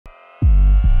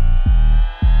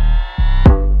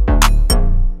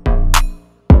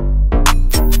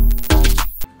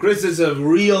Chris is a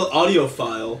real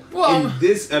audiophile in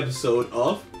this episode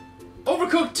of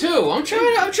Overcooked 2. I'm trying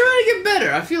to get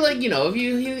better. I feel like, you know, if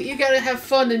you gotta have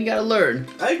fun, then you gotta learn.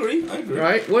 I agree.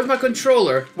 Right? Where's my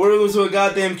controller? Where are those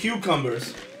goddamn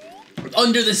cucumbers?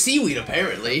 Under the seaweed,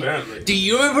 apparently. Do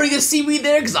you remember putting a seaweed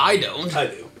there? Because I don't. I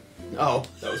do. Oh.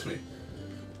 That was me.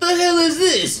 The hell is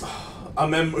this? I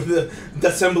remember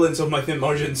the semblance of my thin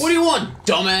margins. What do you want,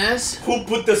 dumbass? Who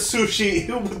put the sushi,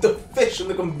 who put the fish on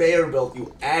the conveyor belt,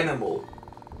 you animal?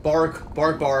 Bark,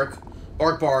 bark, bark.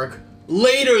 Bark, bark.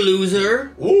 Later,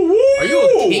 loser. Woo-woo! Are you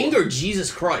a king or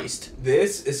Jesus Christ?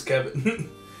 This is Kevin,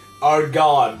 our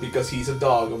god, because he's a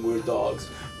dog and we're dogs.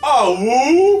 Oh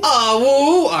woo! Oh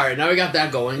woo! Alright, now we got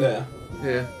that going. Yeah.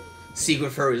 Yeah.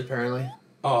 Secret furries, apparently.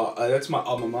 Oh, that's my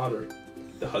alma mater.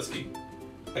 The husky.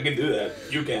 I can do that.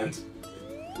 You can't.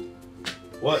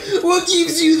 What? What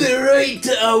gives you the right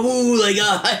to woo like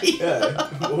I?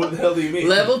 Yeah. What the hell do you mean?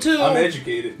 Level 2. I'm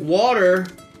educated. Water.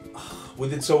 We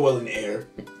did so well in air.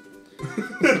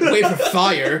 Wait for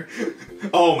fire.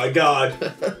 Oh my god.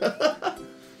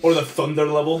 Or the thunder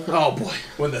level. Oh boy.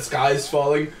 When the sky is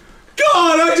falling.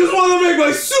 God, I just want to make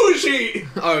my sushi!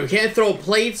 Oh, we can't throw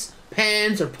plates,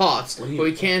 pans, or pots. What do you but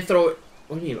we can throw it.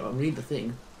 What do you mean? Read the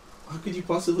thing. How could you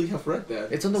possibly have read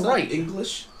that? It's on the right. Not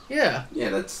English? Yeah.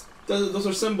 Yeah, those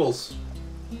are symbols.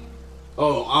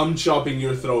 Oh, I'm chopping,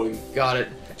 you're throwing. Got it.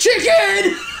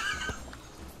 Chicken!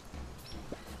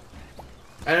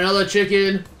 And another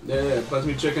chicken. Yeah, pass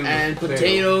me chicken. And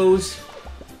potatoes.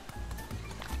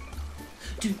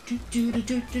 Then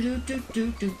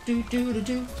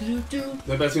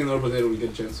pass me another potato, we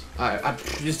get a chance. Alright,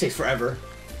 this takes forever.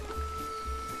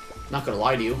 Not gonna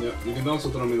lie to you. Yeah, you can also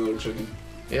throw me another chicken.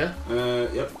 Yeah?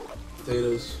 Yep.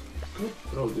 Potatoes. Good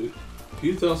throw, dude.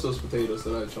 You toss those potatoes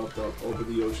that I chopped up over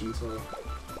the ocean side.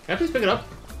 Can I please pick it up?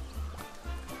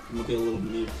 I'm gonna get a little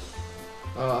meat.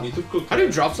 Need to cook. How do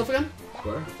you drop stuff again?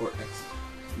 Square or X?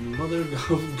 Mother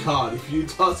of God, if you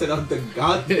toss it on the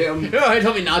goddamn... You already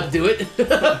told me not to do it.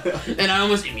 And I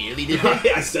almost immediately did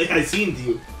it. I seen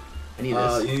you. I need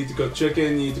this. You need to cook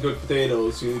chicken, you need to cook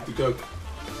potatoes, you need to cook...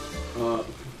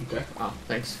 okay. Oh,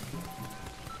 thanks.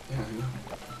 Yeah, I know.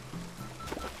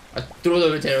 I threw the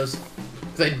potatoes.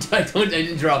 Because I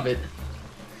didn't drop it.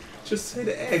 Just say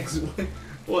the eggs.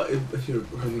 What if you're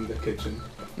burning the kitchen?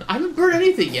 I haven't burned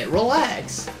anything yet.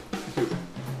 Relax.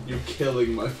 You're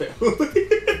killing my family.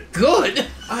 Good.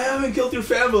 I haven't killed your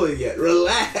family yet.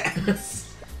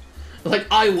 Relax. Like,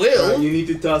 I will. You need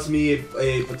to toss me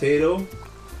a potato.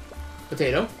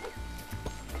 Potato.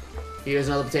 Here's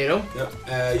another potato.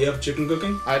 Yep. You have chicken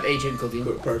cooking? I have a chicken cooking.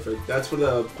 Perfect. That's for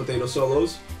the potato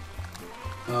solos.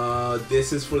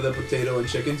 This is for the potato and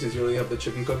chicken, since you already have the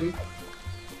chicken cooking.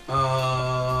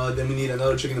 Then we need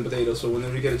another chicken and potato, so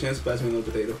whenever you get a chance, pass me another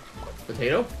potato.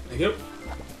 Potato? Thank you.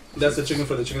 That's the chicken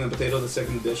for the chicken and potato, the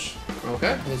second dish.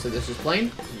 Okay, so this is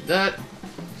plain. That.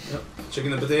 Yep.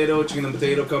 Chicken and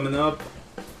potato coming up.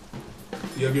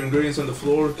 You have your ingredients on the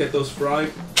floor, get those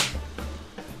fried.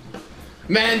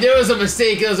 Man, there was a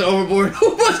mistake, it was overboard.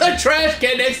 Who puts a trash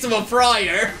can next to a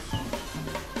fryer?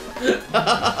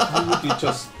 How would you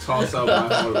just toss out my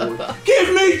hard work?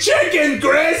 Give me chicken,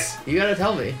 Chris! You gotta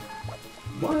tell me.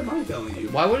 Why am I telling you?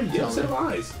 Why wouldn't you You tell have a set me? of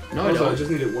eyes. No, I also, don't. I just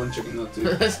needed one chicken, not two.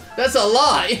 That's a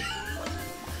lie.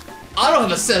 I don't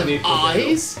have a set of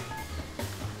eyes.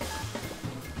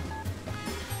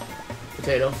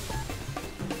 Potato.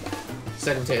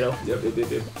 Second potato.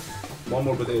 Yep. One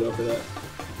more potato after that.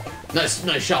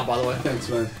 Nice shot, by the way. Thanks,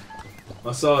 man.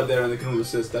 I saw it there and I couldn't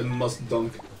resist. I must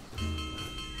dunk.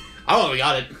 I don't know if we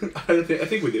got it. I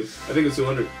think we do. I think it's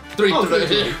 200. Three. Oh,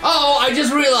 Oh, I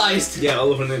just realized. Yeah,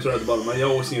 all of our names are at the bottom. I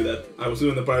always knew that. I was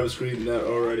doing the private screen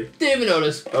already. Didn't even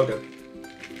notice. Okay.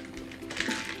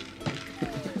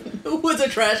 Who puts a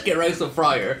trash can right to a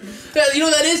fryer? You know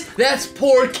what that is? That's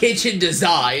poor kitchen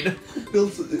design. Who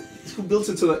builds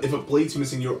it so that if a plate's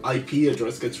missing, your IP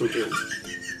address gets revealed?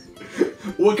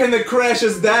 What kind of crash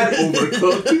is that,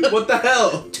 Overcooked? What the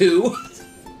hell? 2.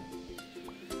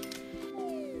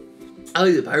 I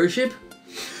like the pirate ship.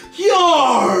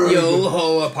 Yarr! Yo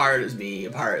ho, a pirate is me. A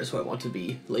pirate is who I want to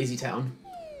be. Lazy Town.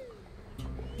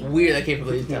 Weird that came from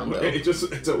Lazy Town, though.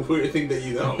 It's a weird thing that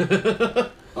you know.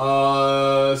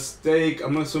 Steak.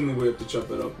 I'm assuming we have to chop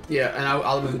that up. Yeah, and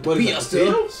I'll make what is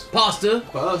that, Pasta.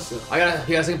 Pasta.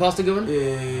 You got some pasta going?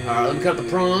 Yeah. Alright, let me cut the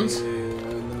prawns. Yeah,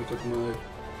 let me cut my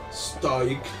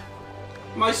steak.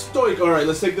 My steak. Alright,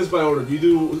 let's take this by order. You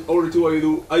do order 2,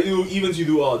 I do evens, you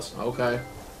do odds. Okay.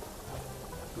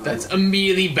 That's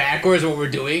immediately backwards what we're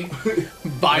doing.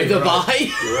 By the by.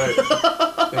 You're right.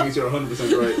 That means you're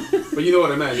 100% right. But you know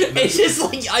what I meant. It's just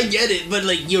like, I get it, but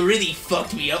like, you really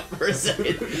fucked me up for a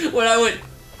second. When I went,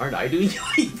 aren't I doing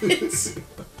this?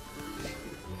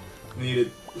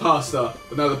 Needed pasta,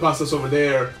 but now the pasta's over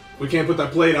there. We can't put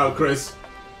that plate out, Chris.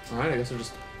 Alright, I guess I'll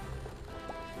just...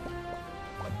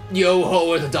 Yo ho,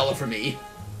 worth $1 for me.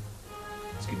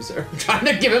 Excuse me, sir. I'm trying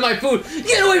to give him my food.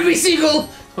 Get away from me, seagull!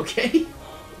 Okay.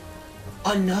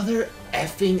 Another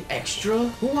effing extra?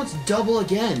 Who wants double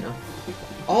again?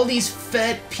 All these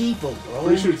fat people, bro.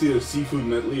 Pretty sure it's either seafood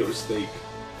medley or steak.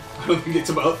 I don't think it's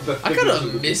about that. I kind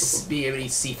of miss being able to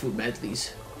eat seafood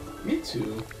medleys. Me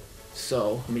too.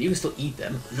 So, I mean, you can still eat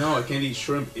them. No, I can't eat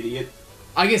shrimp, idiot.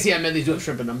 I guess, yeah, medleys do have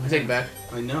shrimp in them. I take it back.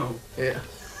 I know. Yeah.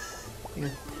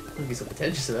 Don't be so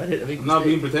pretentious about it. I'm not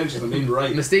being pretentious, I'm being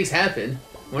right. Mistakes happen.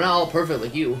 We're not all perfect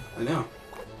like you. I know.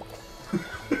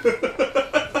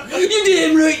 You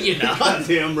damn right you're not.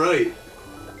 Goddamn right.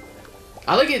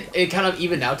 I like it kind of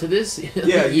evened out to this.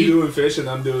 Yeah, you doing fish and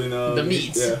I'm doing the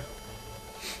meats. Yeah.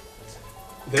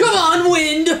 Come on,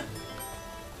 wind!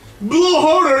 Blow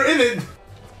harder in it!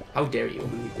 How dare you? I'm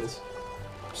gonna eat this.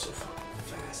 I'm so fucking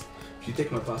fast. If you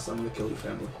take my pasta, I'm gonna kill your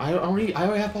family. I already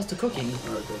have pasta cooking.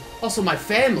 Alright, good. Also, my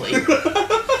family.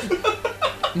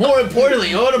 More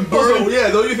importantly, I want to burn. Also, yeah,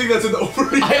 don't you think that's an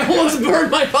overreaction? I almost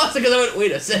burned my pasta because I went,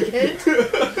 wait a second.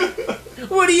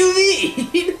 What do you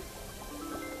mean?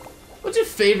 What's your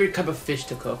favorite type of fish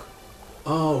to cook?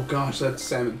 Oh gosh, that's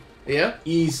salmon. Yeah?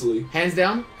 Easily. Hands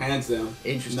down? Hands down.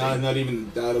 Interesting. Not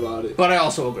even a doubt about it. But I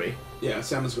also agree. Yeah,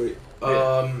 salmon's great.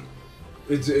 Yeah.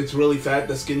 It's really fat.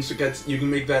 The skin gets. You can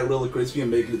make that really crispy and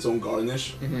make it its own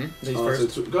garnish. Mm-hmm. Ladies So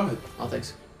first. go ahead, Oh,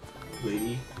 thanks.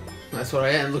 lady. That's what I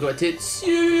am. Look at my tits.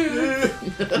 Yeah.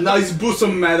 Nice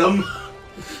bosom, madam.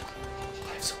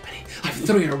 I have so many. I have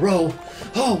 3 in a row.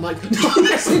 Oh my god.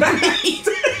 That's me.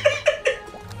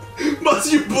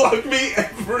 Must you block me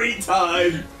every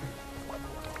time?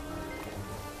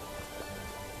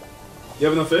 You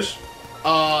have enough fish?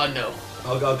 No.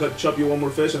 I'll chop you one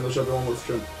more fish and I'll chop you one more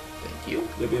shrimp. Thank you.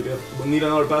 Yep. We need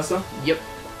another pasta? Yep.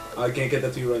 I can't get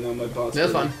that to you right now, my pasta.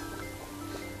 That's fine.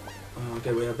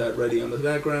 Okay, we have that ready on the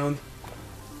background.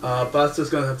 Pasta's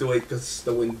gonna have to wait because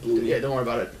the wind blew me. Yeah, don't worry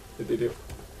about it. Yep.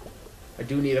 I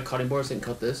do need a cutting board so I can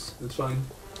cut this. That's fine.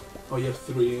 Oh, you have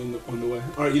 3 on the way.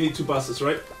 Alright, you need 2 pastas,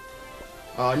 right?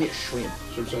 I need a shrimp.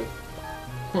 Shrimp side.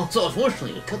 Well, so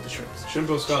unfortunately, to cut the shrimps. Shrimp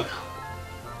au scotch.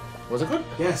 Was it good?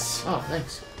 Yes. Oh,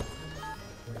 thanks.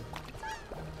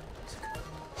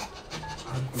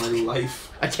 My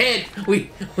life. I can't. We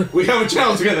have a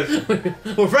challenge together.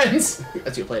 we're friends.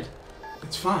 That's your plate.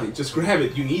 It's fine. Just grab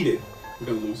it. You need it. We're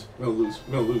gonna lose. We're gonna lose.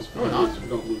 We're gonna lose. No, we're not. We're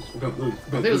gonna lose. We're gonna lose. I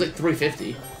think it was like 350.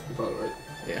 You're probably right.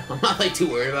 Yeah, I'm not like too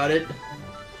worried about it.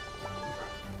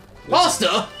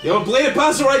 Pasta! You have a plate of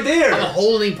pasta right there! I'm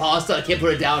holding pasta, I can't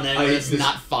put it down anywhere, it's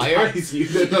not fire. You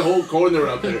did the whole corner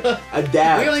up there.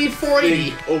 Adapt. We only need 480.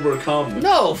 Think, overcome.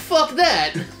 No, fuck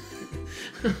that!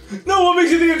 No, what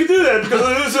makes you think I can do that? Because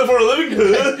I do this for a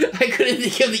living? I couldn't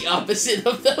think of the opposite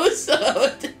of those,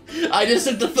 so I just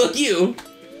took the fuck you.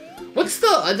 What's the...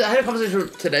 I had a conversation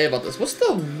today about this. What's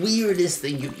the weirdest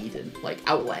thing you've eaten? Like,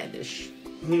 outlandish.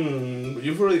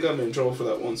 You've already got me in trouble for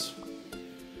that once.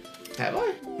 Have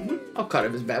I? Mm-hmm. Oh, cut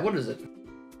it. It's bad. What is it?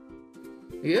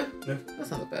 Yeah? Yeah.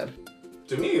 That's not that bad.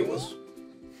 To me, it was.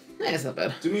 Nah, it's not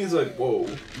bad. To me, it's like, whoa.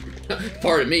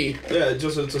 Pardon me. Yeah, it's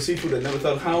a seafood. I never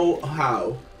thought,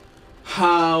 how?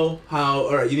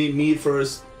 Alright, you need meat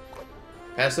first.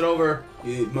 Pass it over.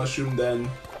 You need mushroom then.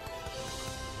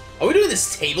 Are we doing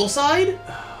this table side?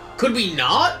 Could we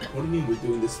not? What do you mean we're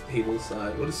doing this table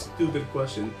side? What a stupid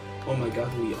question. Oh my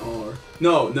god, we are.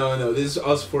 No. This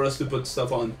is for us to put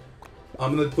stuff on.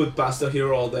 I'm gonna put pasta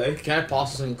here all day. Can I have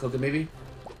pasta so I can cook it maybe?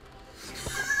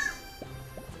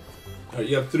 Alright,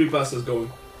 you have 3 pastas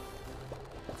going.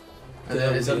 And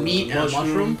then there's a meat and a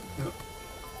mushroom. Yeah.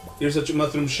 Here's a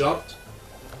mushroom chopped.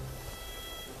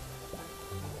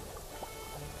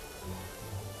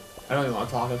 I don't even want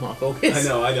to talk, I just want to focus. I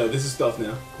know. This is tough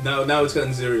now. Now it's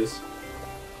getting serious.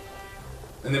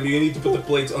 And then you need to put the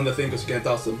plates on the thing because you can't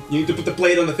toss them. You need to put the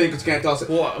plate on the thing because you can't toss it.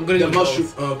 Well, I'm gonna the do mushroom.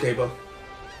 both. Okay, but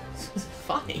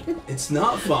Fine. it's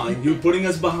not fine. You're putting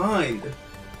us behind.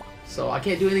 So I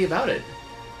can't do anything about it.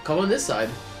 Come on this side.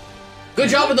 Good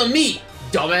job with the meat,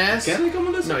 dumbass. Can I come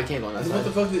on this? No, you can't go on that What side.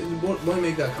 the fuck? Why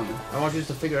make that comment? I want you just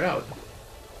to figure it out.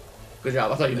 Good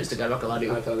job. I thought you missed it. I'm not gonna lie to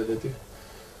you. I thought I did too.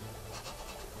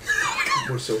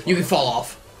 We're so. You can fall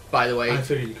off. By the way. I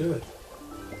figured you could.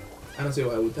 I don't see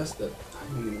why I would test that.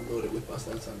 I didn't even load it with pasta.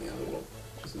 That's on the other world.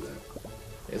 Just do that.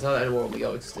 It's not the underworld when we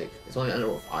go with steak. It's only the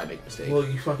underworld if I make a mistake. Well,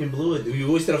 you fucking blew it.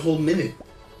 You wasted a whole minute.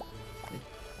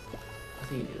 I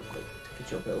think you need a plate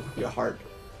Get your bill. Your heart.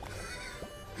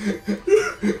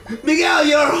 Miguel,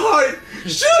 your heart!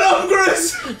 Shut up,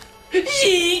 Chris!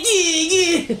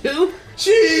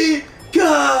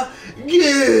 Chicago!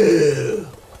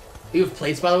 You have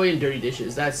plates, by the way, and dirty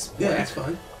dishes. That's Yeah, that's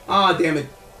fine. Ah, damn it.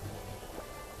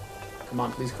 Come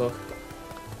on, please cook.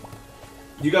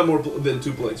 You got more than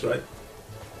 2 plates, right?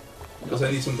 Because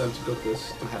I need some time to cook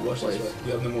this. To I have wash no this, plates. right?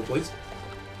 You have no more plates?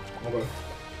 Okay.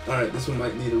 Alright, this one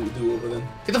might need a do-over then.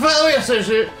 Get the fuck out of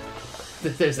here,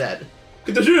 There's that.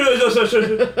 Get the shit!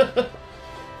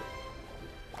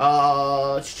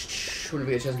 Whenever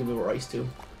we get a chance, give me rice too.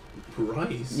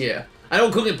 Rice? Yeah. I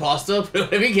don't cook in pasta, but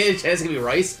whenever we get a chance to give me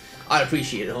rice, I'd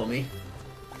appreciate it, homie.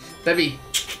 That'd be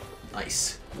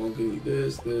nice. I'll give you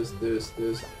this.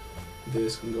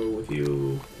 This can go with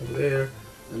you over there.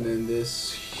 And then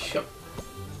this. Yep.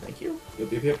 Thank you.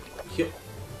 Yep.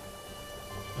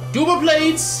 Double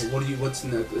plates! What's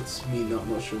next? It's meat, not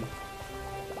mushroom.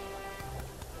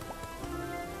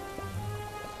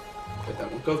 Get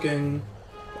that one cooking.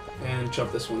 And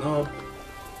chop this one up.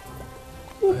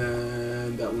 Ooh.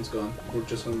 And that one's gone. We're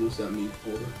just gonna lose that meat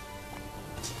folder.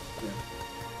 Yeah.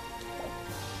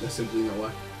 There's simply no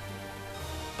way.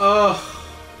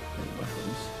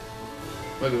 Mushrooms.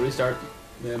 Maybe restart.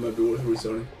 Yeah, it might be worth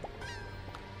restarting.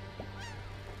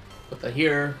 Put that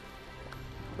here.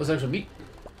 What's extra meat?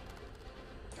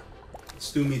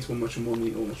 It's 2 meats, 1 mushroom, 1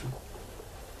 meat, 1 mushroom.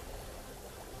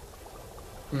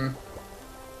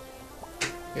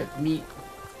 Get meat.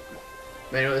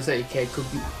 Man, I know they say you can't cook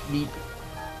meat.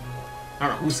 I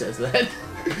don't know who says that.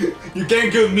 You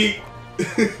can't cook meat.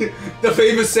 The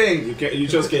famous saying. You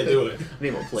just can't do it. I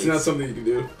need more plates. It's not something you can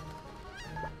do.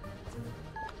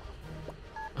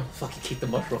 I'll fucking kick the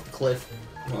mushroom off the cliff.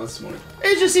 Well, that's smart.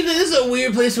 It just seems like this is a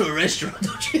weird place for a restaurant,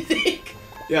 don't you think?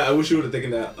 Yeah, I wish you would have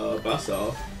taken that pasta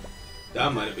off.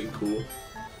 That might have been cool.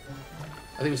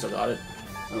 I think we still got it.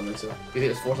 I don't think so. You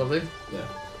think it's for something? Yeah.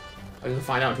 I can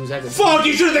find out in 2 seconds. Fuck!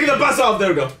 You should have taken the pasta off! There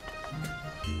we go.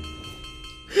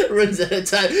 Runs out of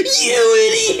time. You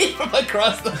idiot! From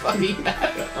across the fucking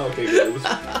map. Okay, good.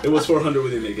 It was 400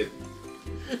 we didn't make it.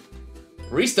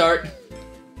 Restart.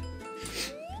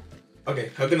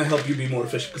 Okay, how can I help you be more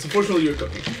efficient? Because unfortunately you're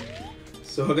cooking.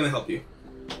 So how can I help you?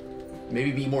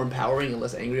 Maybe be more empowering and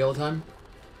less angry all the time.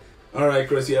 Alright,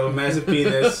 Chris, you have a massive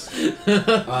penis.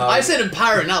 I said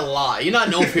empowering, not lie. You're not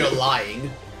known for your lying.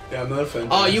 Yeah, I'm not a fan.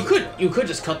 Oh, you could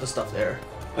just cut the stuff there.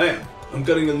 I am. I'm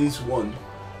cutting at least 1.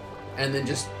 And then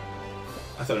just...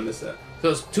 I thought I missed that. So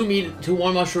it's 2 meat,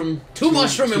 1 mushroom, 2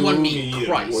 mushroom and 1 meat.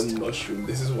 Christ. 1 mushroom.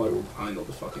 This is why we're behind all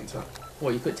the fucking time.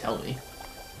 Well, you could tell me.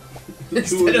 The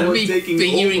Instead of me taking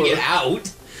figuring over. it out.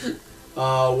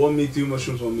 1 meat, 2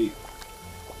 mushrooms, 1 meat.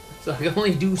 So I can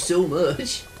only do so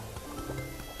much.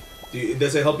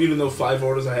 Does it help you to know 5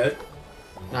 orders ahead?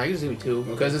 Nah, you just give me 2.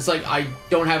 Because it's like, I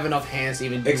don't have enough hands to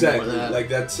even do Exactly. more than that.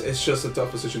 Like, it's just a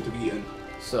tough position to be in.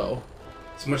 So...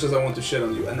 As much as I want to shit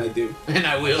on you, and I do. And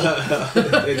I will.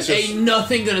 It's just, Ain't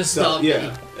nothing gonna stop me.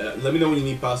 Let me know when you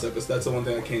need pasta, because that's the one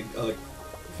thing I can't, like,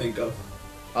 think of.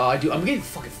 I do. I'm getting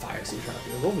fucking fire extinguisher out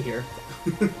here. Go over here.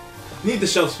 Need the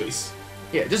shelf space.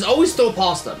 Yeah, just always throw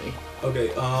pasta at me.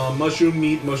 Okay, mushroom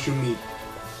meat, mushroom meat.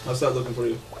 How's that looking for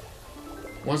you?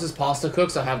 Once this pasta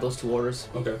cooks, I'll have those 2 orders.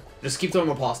 Okay. Just keep throwing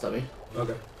more pasta at me.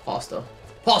 Okay. Pasta.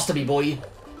 Pasta me, boy.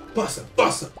 Pasta,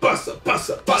 pasta, pasta,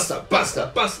 pasta, pasta,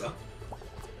 pasta, pasta.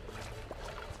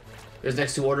 There's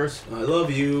next 2 orders. I love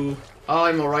you.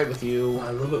 I'm alright with you. I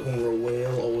love it when we're a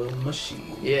well-oiled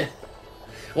machine. Yeah.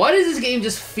 Why does this game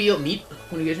just feel meat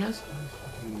when you get a chance?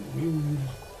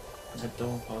 I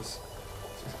don't pause.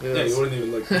 Yeah, you wouldn't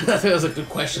even like. I thought that was a good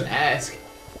question to ask.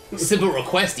 Simple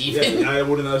request, even. Yeah, I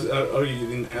wouldn't ask. Argue you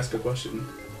didn't ask a question.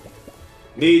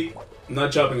 Meat. I'm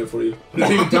not chopping it for you. I'm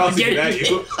not even tossing it at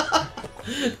you.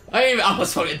 I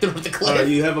almost fucking threw the clip.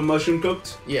 You have a mushroom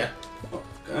cooked? Yeah.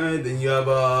 Okay, then you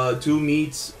have 2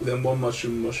 meats, then 1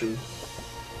 mushroom. Mushi.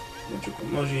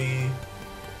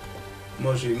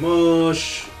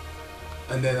 Mush.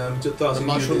 And then I'm just tossing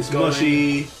you this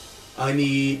mushy. I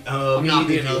need meat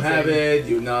if you have it.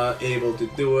 You're not able to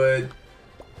do it.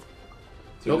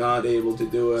 You're not able to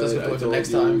do it. So I told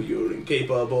next you time. you're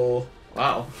incapable.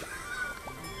 Wow.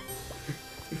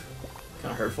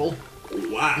 Kind of hurtful.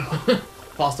 Wow.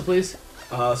 Pasta, please.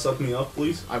 Suck me up,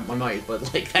 please. I might, but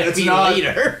like that'd be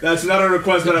later. That's not a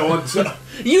request that I want to.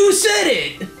 You said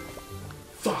it.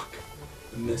 Fuck.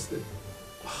 I missed it.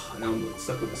 Now I'm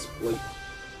stuck with this plate.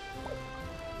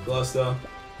 Pasta.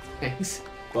 Thanks.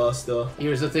 Pasta.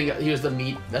 Here's the thing. Here's the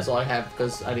meat. That's all I have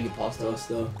because I didn't get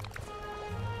pasta.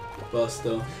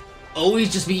 Pasta.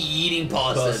 Always just be eating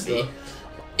pasta. Me.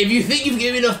 If you think you've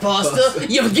given me enough pasta,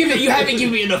 you haven't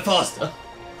given me enough pasta.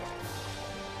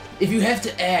 If you have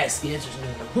to ask, the answer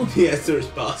is no. The answer is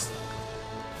pasta.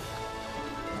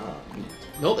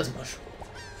 Nope, that's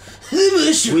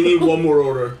mushroom. We need one more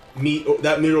order. Meat.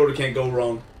 That meat order can't go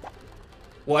wrong.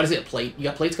 What is it? A plate? You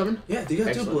got plates coming? Yeah, they got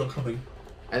Excellent. two plates coming.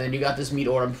 And then you got this meat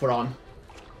order I'm put on.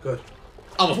 Good.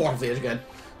 I almost walked off the edge again.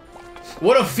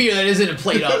 What a fear that isn't a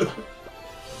plate up.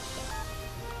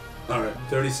 Alright,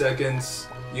 30 seconds.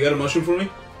 You got a mushroom for me?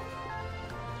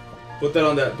 Put that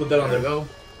on that. Put that on there. Go.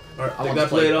 Alright, take that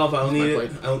plate off. I don't need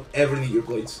it. I don't ever need your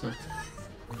plates.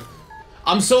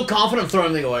 I'm so confident I'm throwing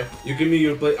everything away. You give me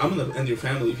your plate. I'm gonna end your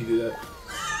family if you do that.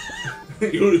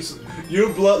 your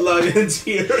bloodline ends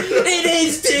here. It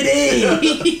is today!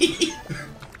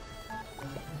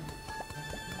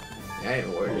 I ain't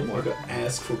worried anymore. I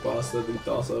ask for pasta, then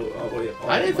also. Oh, wait. Oh,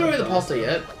 I didn't throw away the pasta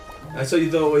yet. I saw you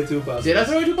throw away 2 pastas. Did I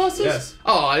throw away 2 pastas? Yes.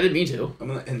 Oh, I didn't mean to. I'm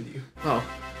gonna end you. Oh.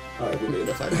 Alright, we're good.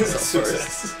 Define myself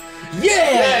Success. first.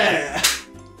 Yeah!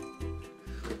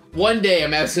 One day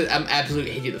I'm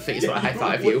absolutely hitting you in the face when I high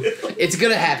five you. It's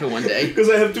gonna happen one day. Because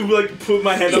I have to like put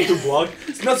my hand up to block.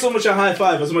 It's not so much a high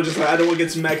five as much as like, I don't want to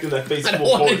get smacked in the face. I don't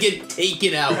want to get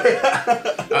taken out.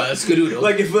 Skadoodle.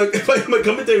 Like if my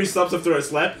commentary stops after I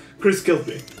slap, Chris killed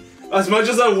me. As much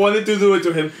as I wanted to do it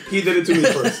to him, he did it to me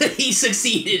first. He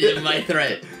succeeded in my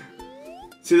threat.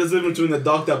 See, that's the difference between a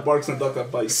dog that barks and a dog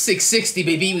that bites. 660,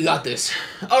 baby, we got this.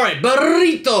 Alright,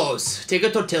 burritos. Take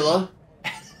a tortilla.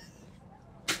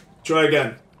 Try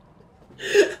again.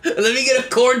 Let me get a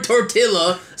corn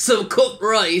tortilla, some cooked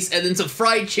rice, and then some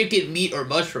fried chicken, meat, or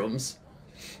mushrooms.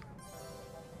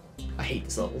 I hate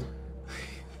this level.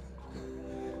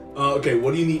 Okay,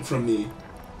 what do you need from me?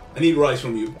 I need rice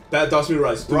from you. Toss me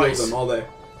rice. Two of them all day.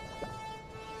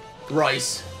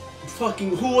 Rice.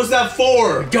 Fucking, who was that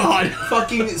for? God.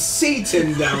 Fucking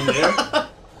Satan down there.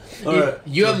 Alright.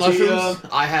 You have mushrooms,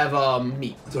 I have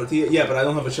meat. Tortilla? Yeah, but I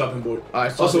don't have a chopping board.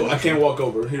 Also, I can't walk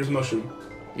over. Here's mushroom.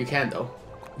 You can, though.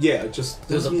 Yeah, just...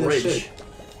 There's a bridge.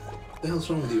 What the hell's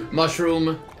wrong with you?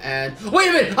 Mushroom and... Wait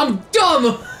a minute! I'm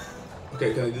dumb!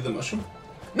 Okay, can I do the mushroom?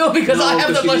 No, because I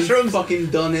have the mushrooms! Fucking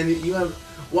done any... You have...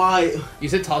 Why? You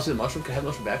said toss me the mushroom. Can I have the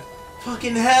mushroom back?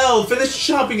 Fucking hell! Finish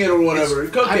chopping it or whatever.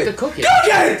 Cook it. I have to cook it. Cook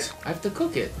it! I have to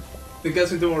cook it. Can you guys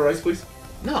do more rice, please?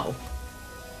 No.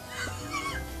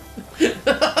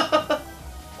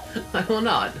 I will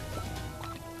not.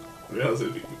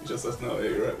 Just let us know. Hey,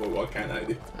 you're right. Well, what can I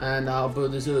do? And I'll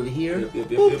put this over here.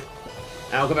 Yep. And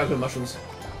I'll go back with mushrooms.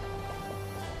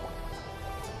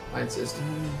 I insist.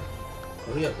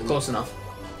 Hurry up. Close enough.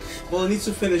 Well, it needs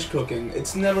to finish cooking.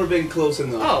 It's never been close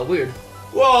enough. Oh, weird.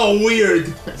 Whoa,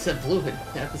 weird! I said fluid.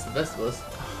 Happens the best of us.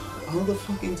 All the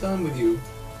fucking time with you.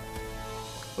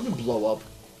 What would blow up?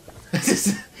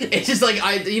 It's just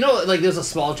like, you know, like there's a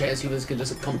small chance humans can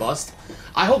just combust.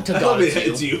 I hope to God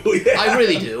it's you. Yeah. I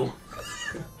really do.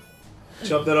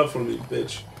 Chop that up for me,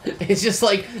 bitch. It's just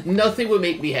like, nothing would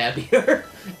make me happier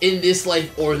in this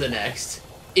life or the next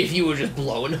if you were just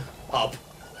blown up.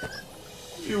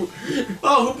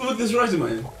 Oh, who put this rice in my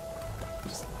hand?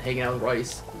 Just hanging out with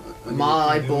rice.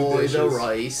 My boys are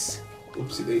rice.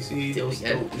 Oopsie daisy. Still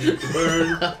again. Don't need to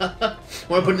burn.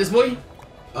 Wanna put in this boy?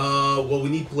 Well, we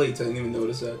need plates. I didn't even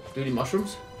notice that. Do you need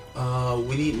mushrooms?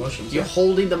 We need mushrooms. You're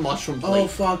holding the mushroom plate. Oh,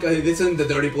 fuck. This isn't the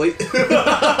dirty plate.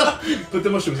 Put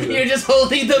the mushrooms in there. You're just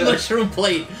holding the mushroom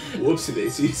plate. Whoopsie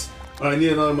daisies. Alright, I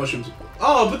need another mushrooms.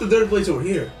 Oh, put the dirty plates over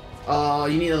here.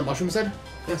 You need another mushroom instead?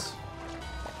 Yes.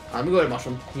 I'm gonna go with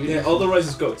mushroom. Yeah, all the rice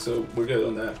is cooked, so we're good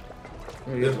on that.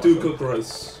 We have 2 cooked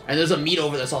rice. And there's a meat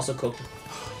over that's also cooked.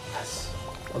 Yes.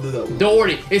 I'll do that one. Don't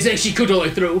worry, it's actually cooked all the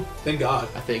way through. Thank God.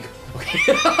 I think. Okay.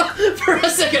 For a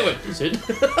second, I went, is it?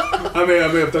 I may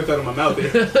have tucked that in my mouth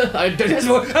here.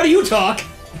 How do you talk?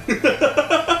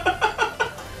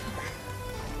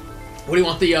 What do you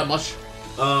want the mush?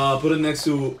 Put it next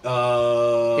to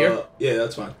Here? Yeah,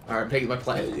 that's fine. Alright, take my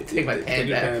pan. Take my pan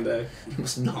your back. pan back. You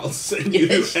must not. I'll send you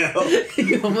to hell.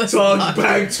 You must Talk not.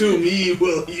 back to me,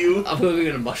 will you? I'm gonna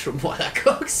get a mushroom while that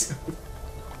cooks.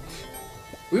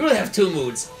 We really have 2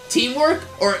 moods: teamwork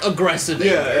or aggressive.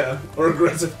 Yeah. Or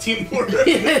aggressive teamwork.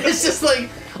 It's just like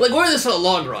we're in this for the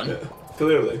long run. Yeah,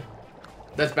 clearly.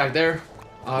 That's back there.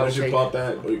 Where's your pot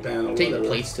bag or your pan or take whatever? the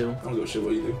plates too. I don't give a shit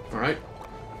what you do. Alright.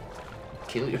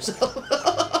 Kill yourself.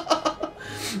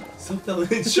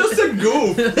 It's just a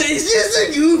goof. It's just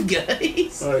a goof,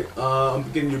 guys. Alright,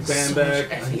 I'm getting your pan back.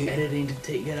 Much editing to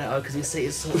take it out because you say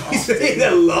it's so You often. say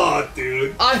that a lot,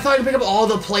 dude. I thought I could pick up all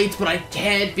the plates, but I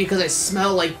can't because I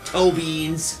smell like toe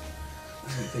beans.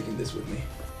 I'm taking this with me.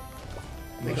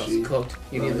 I think it's cooked.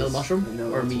 You need another mushroom?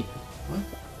 No, or meat? What?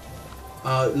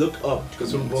 Look up,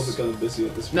 because we're both kind of busy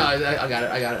at this point. No, I got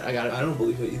it. I don't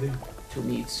believe it either. 2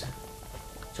 meats.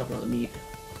 Chopping on the meat.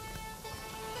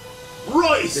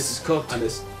 Rice! This is cooked. On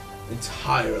this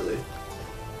entirely.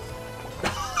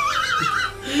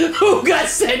 Who got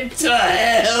sent to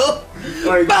hell?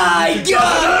 Like, My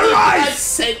God! Who rice! got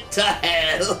sent to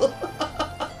hell?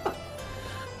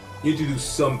 You need to do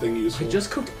something useful. I just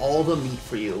cooked all the meat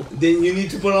for you. Then you need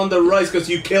to put on the rice because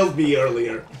you killed me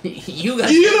earlier. You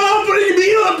got. You know putting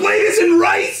meat on a plate isn't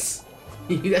rice?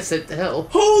 You got sent to hell.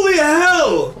 Holy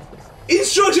hell!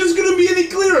 Instructions couldn't be any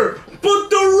clearer. Put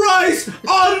the rice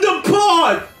on the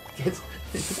pot.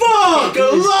 Fuck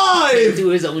alive! He can't do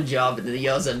his own job, and then he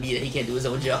yells at me that he can't do his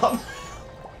own job.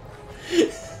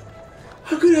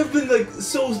 How could it have been like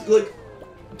so like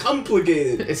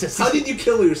complicated? It's just, how did you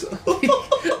kill yourself?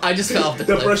 I just fell off the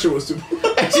cliff. The pressure was too much.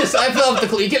 I fell off the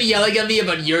cliff. You kept yelling at me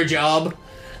about your job.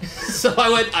 So I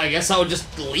went, I guess I'll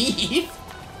just leave.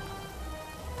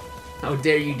 How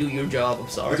dare you do your job, I'm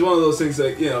sorry. It's one of those things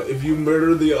that, you know, if you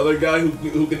murder the other guy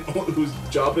whose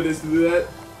job it is to do that,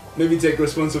 maybe take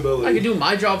responsibility. I can do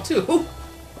my job too.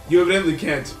 You evidently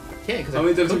can't. Can't, because how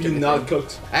many times have you not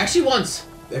cooked? Actually, once.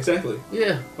 Exactly.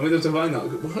 Yeah. How many times have I not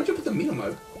cooked? Well, how'd you put the meat on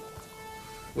my...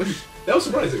 Which that was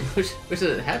surprising. Which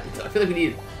didn't happen though. I feel like we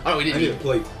need... Oh, we didn't need a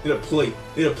plate. Need a plate.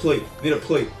 Need a plate. Need a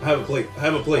plate. I have a plate. I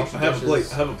have a plate. I have a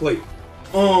plate. I have a plate.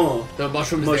 Oh. The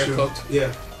mushroom is there cooked.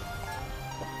 Yeah.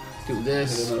 Do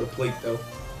this. Need another plate though.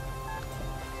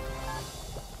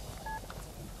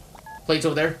 Plates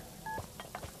over there.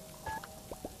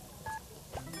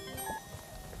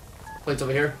 Plates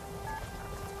over here.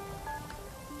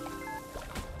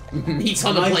 Meat's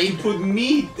on the plate. You put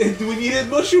meat and we needed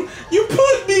mushroom. You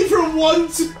put meat for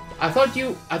once. I thought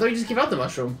you just gave out the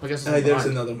mushroom. I guess. There's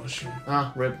another mushroom.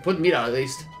 Ah, rip. Put meat out at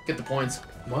least. Get the points.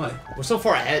 Why? We're so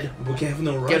far ahead. We can't have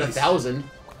no rice. Get 1,000.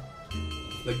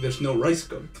 Like there's no rice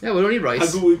cooked. Yeah, we don't need rice.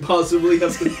 How could we possibly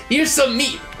have to... Here's some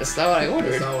meat. That's not what I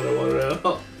ordered. That's not what I wanted at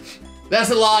all. That's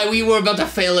a lie. We were about to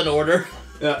fail an order.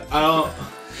 Yeah, I don't...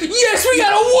 Yes, we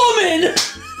got a woman!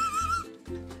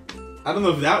 I don't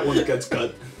know if that one gets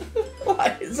cut.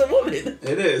 Why? It's a woman.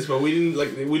 It is, but we didn't,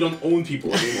 like, we don't own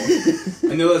people anymore.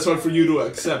 I know that's hard for you to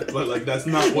accept, but, like, that's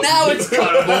not what... Now it's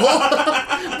cuttable,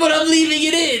 but I'm leaving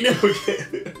it in.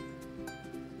 Okay.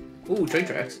 Ooh, train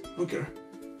tracks. Okay.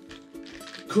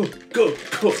 Cook. Bread.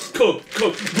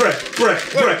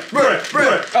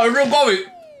 Oh, real bobby.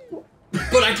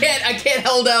 But I can't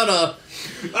hold out a...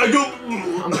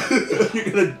 You're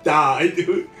gonna die,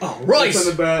 dude. Oh, rice. That's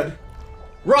kind of bad.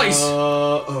 Rice.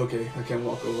 Okay. I can't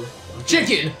walk over. Okay.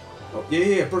 Chicken. Oh,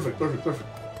 yeah. Perfect.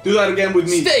 Do that again with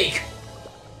me. Steak.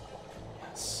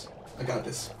 Yes. I got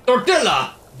this.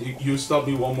 Tortilla. You stop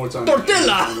me one more time.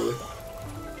 Tortilla.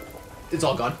 It's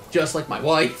all gone. Just like my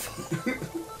wife.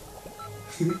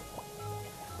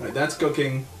 Alright, that's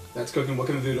cooking. What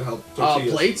can I do to help?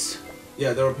 Tortillas. Plates?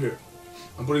 Yeah, they're up here.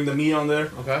 I'm putting the meat on there.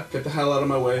 Okay. Get the hell out of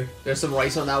my way. There's some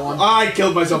rice on that one. I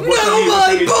killed myself. No,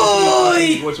 my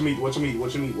boy! What's your meat? I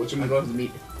go to the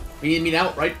meat. We need meat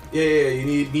out, right? Yeah, you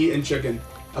need meat and chicken.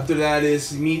 After that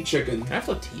is meat, chicken. Can I have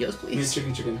tortillas, please?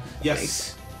 Meat, chicken. Yes.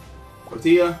 Thanks.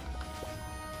 Tortilla.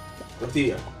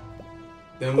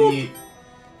 Then we need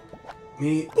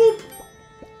meat. Boop.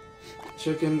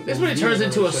 Chicken. This really turns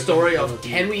into a story of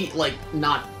can we, like,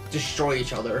 not destroy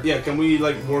each other? Yeah, can we,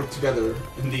 like, work together?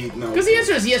 Indeed, no. Because the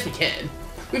answer is yes, we can.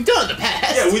 We've done it in the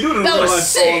past. Yeah, we do it in real life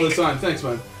sick. all the time. Thanks,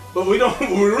 man. But we don't.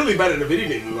 We're really bad in a video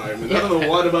game environment. Yeah. I don't know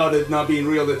what about it not being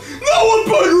real. That no one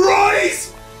put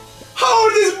rice. How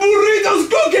are these burritos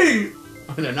cooking?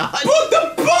 Oh, they're not. Put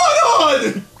the pot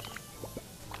on.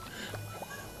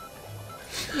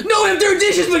 No, if they're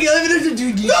dishes, but there's a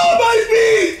dude. No, my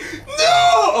meat.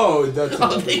 No. Oh, that's.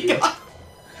 Oh, thank God.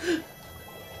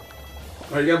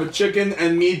 Alright, you have a chicken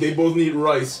and meat. They both need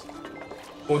rice.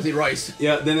 Both need rice.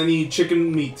 Yeah. Then I need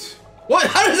chicken meat. What?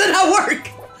 How does that not work?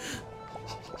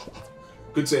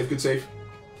 Good save.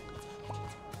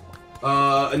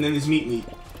 And then there's meat.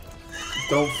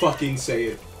 Don't fucking say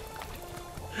it.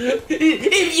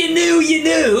 If you knew, you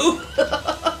knew.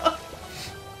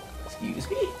 Excuse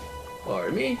me.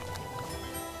 Pardon me.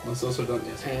 That's also done,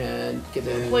 yes. And get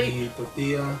the plate.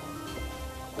 Tortilla.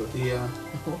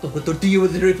 Tortilla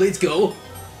with the plates go.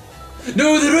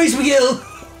 No, the rice, Miguel.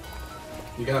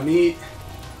 You got meat.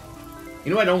 You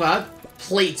know what I don't got?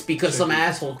 Plates, because some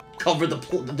asshole covered the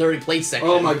dirty plate section.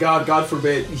 Oh my God, God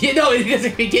forbid. You know, because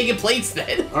we can't get plates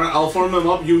then. Alright, I'll form them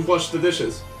up, you wash the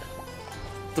dishes.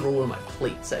 Throw in my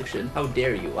plate section. How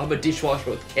dare you? I'm a dishwasher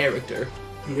with character.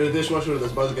 You're a dishwasher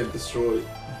that's about to get destroyed.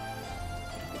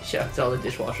 Shout out to all the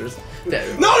dishwashers. That,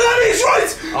 No, that means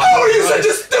right! How are you such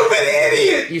a stupid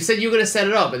idiot? You said you were gonna set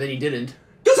it up, and then you didn't.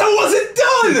 Because I wasn't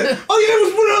done! All you did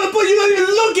was put it on the plate, you're not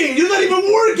even looking! You're not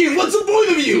even working! What's the point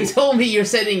of you? You told me you're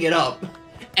setting it up,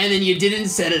 and then you didn't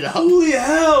set it up. Holy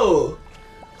hell!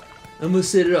 I'm gonna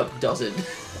set it up. Doesn't.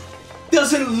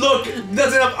 Doesn't look,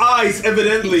 doesn't have eyes,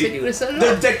 evidently. You said you were gonna set it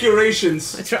They're up.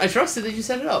 decorations. I trusted that you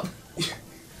set it up.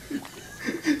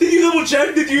 Did you double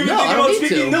check? Did you even No, think I about don't need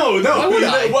speaking? to. No, no. Why would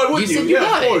I? Why would You you? said you Yeah,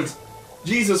 got of it. course.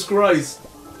 Jesus Christ.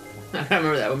 I don't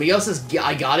remember that. When Miguel says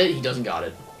I got it, he doesn't got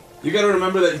it. You gotta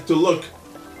remember that to look.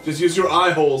 Just use your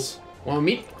eye holes. Want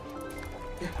meat?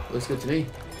 Yeah, looks good to me.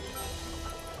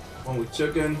 One with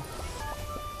chicken.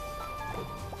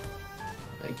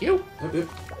 Thank you. Yep.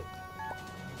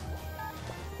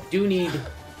 Do need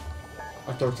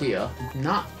a tortilla,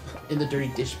 not in the dirty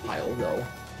dish pile though.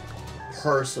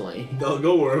 Personally, They'll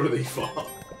go wherever they fall.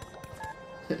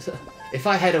 if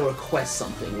I had to request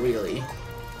something, really.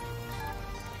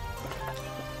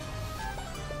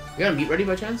 You got a meat ready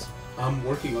by chance? I'm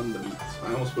working on the meat.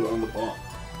 I almost put it on the pot.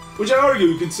 Which I argue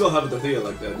you can still have a tortilla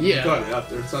like that. Yeah. You got it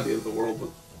after. It's not the end of the world, but...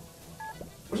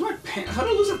 Where's my pan? How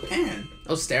did I lose a pan? I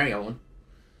was staring at one.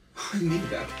 I need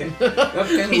that pan. That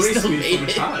pan He raised still me made from a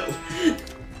it. child.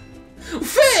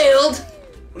 Failed!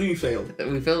 What do you mean failed?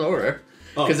 We failed an order.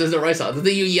 Oh. Because there's no rice on. The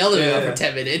thing you yelled at me Yeah, about yeah. for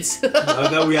 10 minutes. I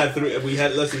thought we had three. We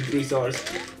had less than 3 stars.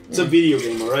 It's a video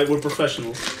game, all right. We're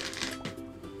professionals.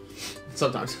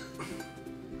 Sometimes.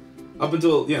 Up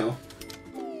until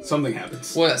something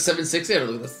happens. What, 7-6? I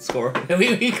haven't looked at the score.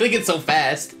 we click it so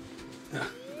fast.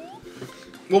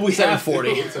 Well, we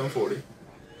 740. 740.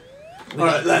 All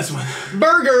right, last one.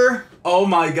 Burger! Oh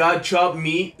my God, chopped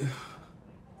meat.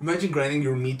 Imagine grinding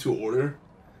your meat to order.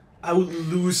 I would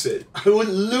lose it. I would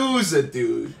lose it,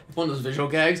 dude. One of those visual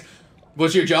gags.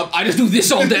 What's your job? I just do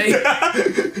this all day.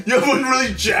 You wouldn't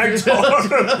really jacked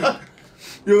hard.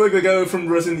 You're like the guy from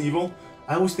Resident Evil.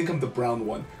 I always think I'm the brown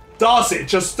one. Toss it,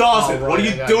 just toss Oh, it. right, What are I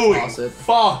you gotta doing? toss it.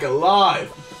 Fuck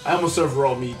alive. I almost served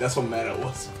raw meat. That's how mad I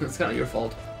was. It's kind of your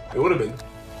fault. It would have been.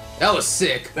 That was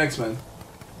sick. Thanks, man.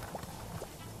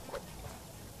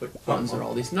 Put buns and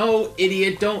all these. No,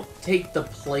 idiot, don't take the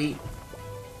plate.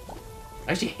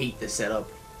 I actually hate this setup.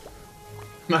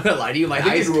 I'm not gonna lie to you, my I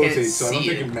think eyes it can't rotates, so I don't see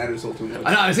think it it. matters all too much.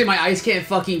 I know, I was saying my eyes can't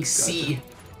fucking see.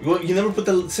 You never put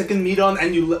the second meat on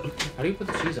and you let How do you put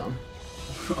the cheese on?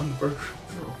 on the burger.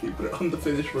 You put it on the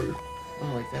finished burger.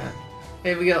 Oh, like that.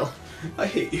 Hey, Miguel. I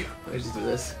hate you. Let me just do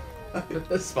this.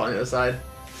 Let's spawn on the other side.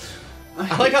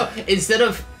 I like how instead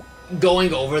of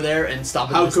going over there and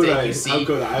stopping the mistake you see,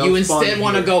 you instead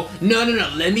want to go, no,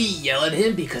 let me yell at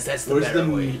him because that's the better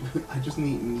way. meat? I just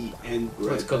need meat and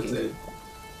bread. What's cooking? That's it.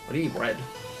 What do you eat bread?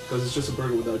 Because it's just a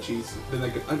burger without cheese. Then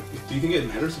do you think it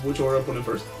matters which order I put in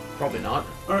first? Probably not.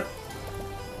 Alright.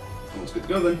 Almost good to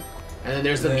go then. And then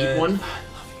there's the meat one.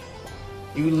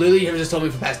 You literally have just told me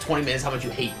for the past 20 minutes how much you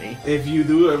hate me. If you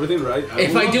do everything right,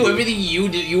 If I do everything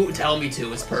you tell me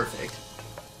to, it's perfect.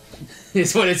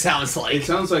 It's what it sounds like. It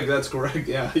sounds like that's correct,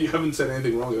 yeah. You haven't said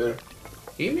anything wrong there.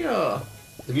 Give me a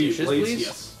Give you dishes, plates, please.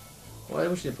 yes. Why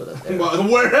would you put that there? Well,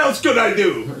 where else could I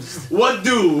do? What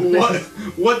do?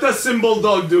 What does Symbol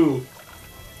Dog do?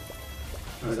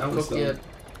 Alright, that one's Cooked yet? done.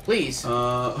 Please.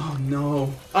 Oh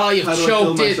no. Oh, you've How do I kill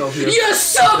choked it. myself here? You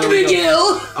suck, There we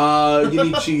go. Miguel! You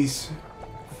need cheese.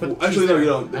 Put Actually, cheese no, there. you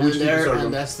don't. We And just need to there, serve and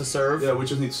them. that's the serve. Yeah, we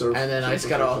just need to serve. And then I just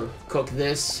gotta cook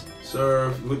this,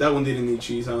 serve. But that one didn't need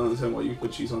cheese. I don't understand why you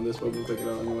put cheese on this, but we'll take it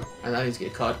out anyway. and that needs to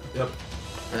get cut. Yep.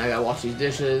 And I gotta wash these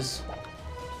dishes.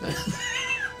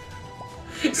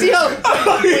 See how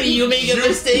when you make a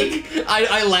mistake,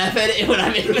 I laugh at it, and when I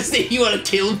make a mistake, you want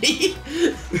to kill me?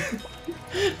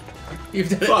 You've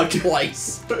done it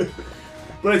twice.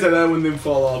 Right side, that one didn't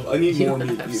fall off. I need You more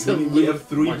meat. absolute We have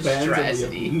 3 pans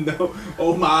monstrosity. and we have... No.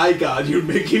 Oh my god, you're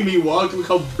making me walk. Look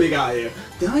how big I am.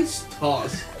 Did I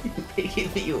toss?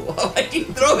 Making me why you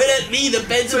throw it at me? The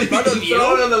bed's in front of you.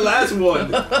 Throw it on the last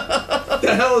one.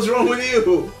 The hell is wrong with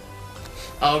you?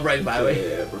 Oh, right, by the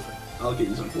way. Yeah, perfect. I'll get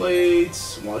you some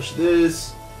plates. Wash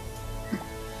this.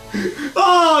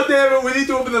 Oh, damn it. We need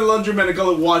to open the laundromat and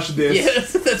call it wash this.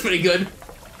 Yeah, that's pretty good.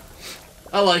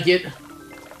 I like it.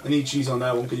 I need cheese on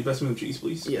that one. Can you pass me some cheese,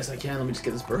 please? Yes, I can. Let me just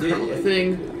get this burger on the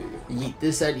thing. Yeet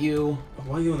this at you.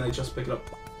 Why don't I just pick it up?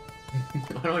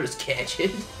 Why don't I just catch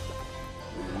it?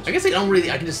 I guess I don't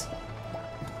really. I can just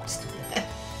do that.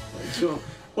 So,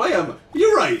 why am I?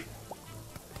 You're right.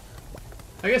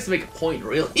 I guess to make a point,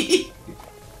 really.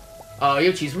 You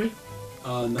have cheese for me?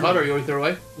 No. Cut or you already threw it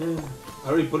away? Yeah. I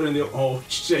already put it in the... Oh,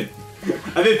 shit.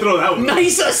 I didn't throw that one.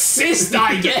 Nice assist,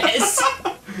 I guess!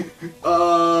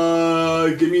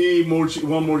 Give me more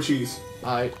one more cheese.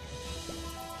 Alright.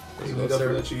 You need that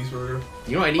for that cheeseburger.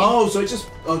 You know what I need? Oh, so I just...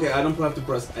 Okay, I don't have to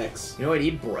press X. You know what I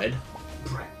need? Bread.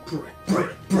 Bread.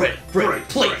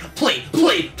 Plate.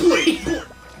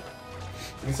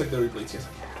 It's like the replates, yes.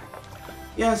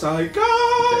 Yes, I got.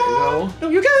 There you go. No,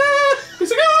 you got.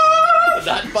 Yes, I got.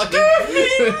 Not fucking.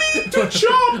 Give me to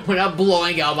chop. We're not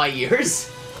blowing out my ears.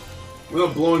 We're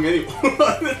not blowing anyone.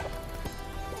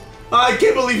 I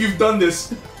can't believe you've done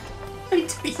this. You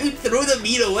threw the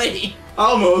meat away.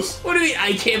 Almost. What do you mean?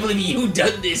 I can't believe you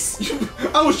done this.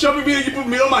 I was chopping meat and you put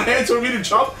meat on my hands for me to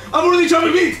chop. I'm already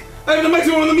chopping meat. I have the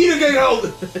maximum of the meat getting held.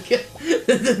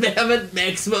 I have a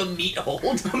maximum meat hold.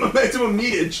 I'm a maximum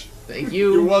meatage. Thank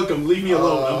you. You're welcome. Leave me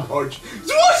alone. I'm parched.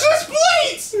 Wash this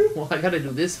plate! Well, I gotta do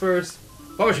this first.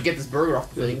 Probably should get this burger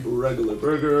off the thing. Regular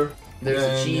burger. There's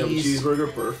a cheese. You have a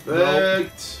cheeseburger.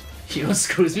 Perfect. You know what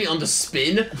screws me on the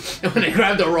spin? When I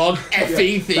grab the wrong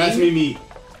effing thing. Pass me meat.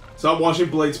 Stop washing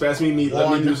plates. Pass me meat. Let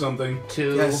 1, me do something.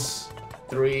 2, yes.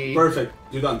 3. Perfect.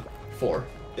 You're done. 4.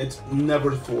 It's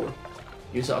never 4.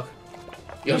 You suck.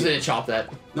 You also didn't chop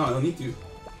that. No, I don't need to.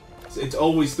 It's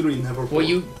always 3, never 4. Well,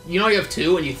 you know you have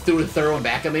 2 and you threw the third one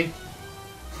back at me?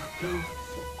 I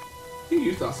think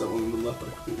you tossed that one on the left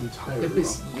like entirely It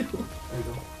was wrong. you. There you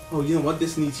go. Oh, you know what?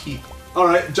 This needs heat.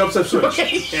 Alright, jump step switch. Okay,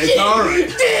 it's alright.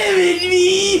 Damn it,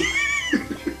 me!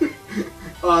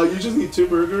 You just need 2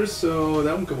 burgers, so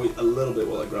that one can wait a little bit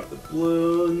while I grab the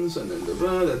balloons, and then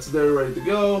that's there ready to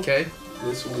go. Okay.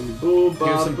 This one, boom, Here's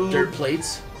bob, some boom. dirt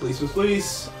plates. Please, please,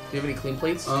 please. Do you have any clean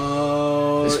plates?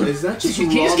 Is that just Can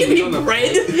raw you just give meat me on the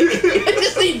bread? plate? I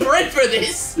just need bread for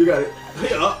this. You got it.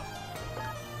 Yeah.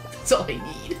 That's all I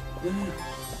need.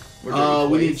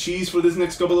 We need cheese for this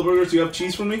next couple of burgers. Do you have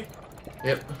cheese for me?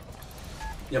 Yep.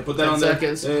 Yeah, put that 10 on there.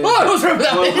 seconds. Oh, I was right with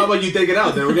that. Well, how about you take it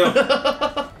out? There we go.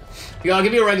 You gotta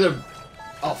give me a regular.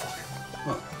 Oh fuck.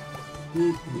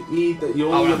 Meat.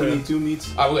 You only ever need 2 meats.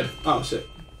 Alright, we're good. Oh shit.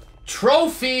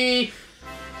 Trophy.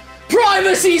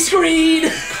 Privacy screen.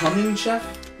 Coming chef?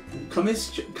 I thought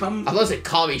it said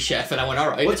commie chef, and I went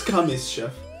alright. What's commis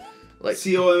chef? Like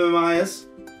C-O-M-M-I-S?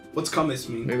 What's commis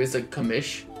mean? maybe it's a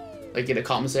commish, like in a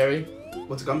commissary.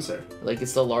 What's a commissary? Like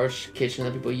it's the large kitchen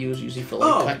that people use usually for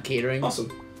like catering.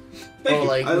 Awesome. Thank you.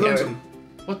 Like, I learned something.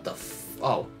 What the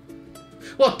oh.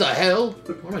 What the hell?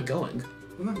 Where am I going?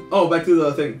 Oh, back to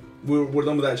the thing. We're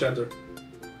done with that chapter.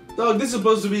 Dog, this is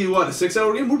supposed to be, what, a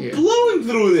 6-hour game? We're blowing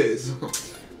through this!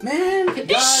 Man,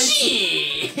 guys,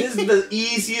 Shit. this is the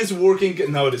easiest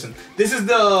working... No, it isn't. This is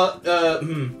the,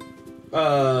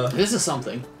 This is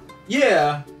something.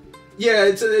 Yeah. Yeah,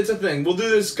 it's a thing. We'll do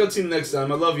this cutscene next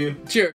time. I love you. Cheers.